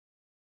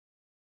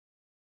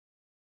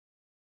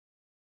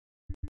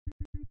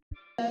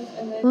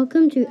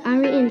Welcome to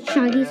Ari and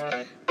Shaggy's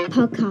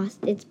podcast.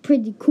 It's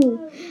pretty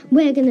cool.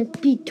 We're going to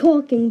be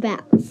talking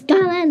about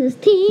Skylanders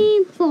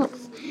Team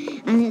Force.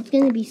 And it's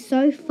going to be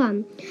so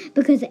fun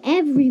because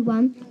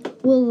everyone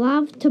will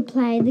love to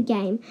play the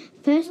game.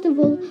 First of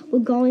all, we're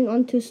going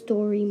on to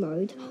story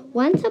mode.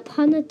 Once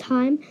upon a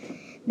time,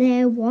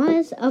 there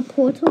was a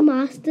portal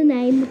master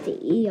named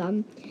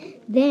Eon.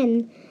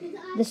 Then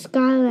the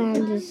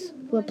Skylanders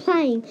were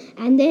playing,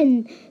 and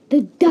then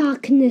the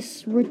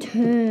darkness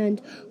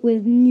returned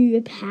with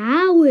new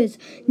powers,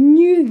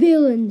 new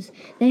villains.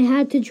 They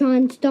had to try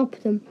and stop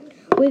them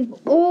with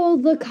all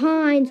the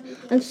kinds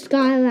of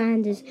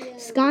Skylanders.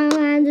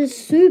 Skylanders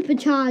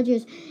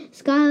Superchargers,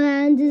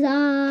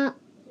 Skylanders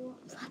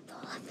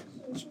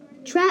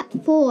Trap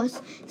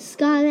Force,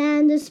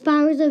 Skylanders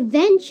Spyro's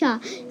Adventure,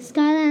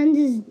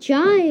 Skylanders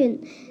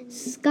Giant,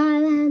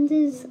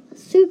 Skylanders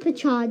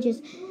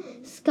Superchargers,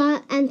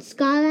 and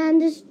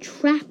Skylanders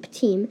Trap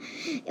Team.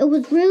 It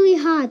was really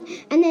hard,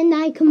 and then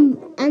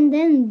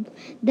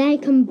they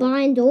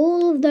combined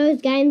all of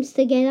those games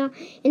together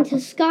into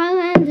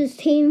Skylanders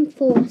Team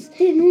Force,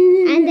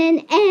 and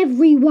then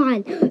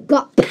everyone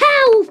got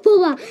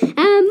powerfuler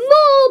and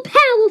more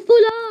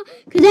powerfuler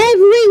because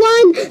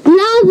everyone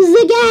loves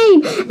the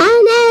game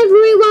and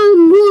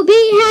everyone will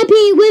be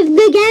happy with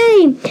the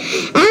game.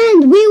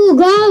 And we will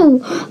go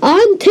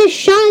on to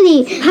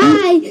Shiny.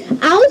 Hi,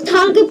 I'll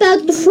talk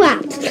about the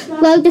flaps.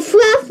 Well, the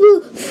flap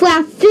will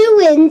flap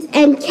villains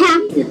and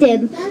capture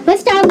them.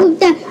 Let's start with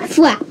the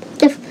flap.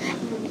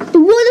 The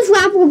water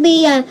flap will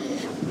be a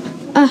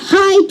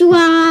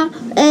hydra,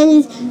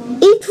 and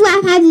each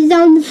flap has its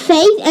own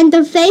face, and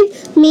the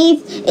face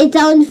means its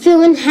own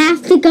villain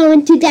has to go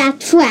into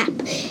that flap.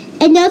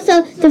 And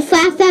also, the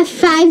flaps are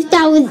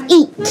 $5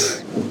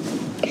 each.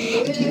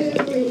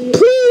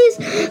 Please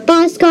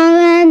buy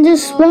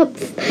Skylanders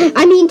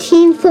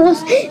Team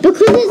Force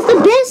because it's the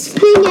best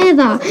thing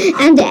ever,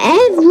 and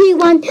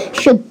everyone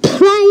should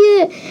play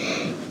it,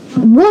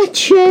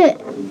 watch it.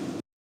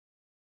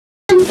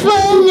 Thanks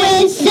for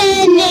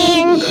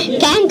listening.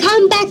 Can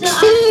come back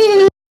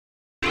soon.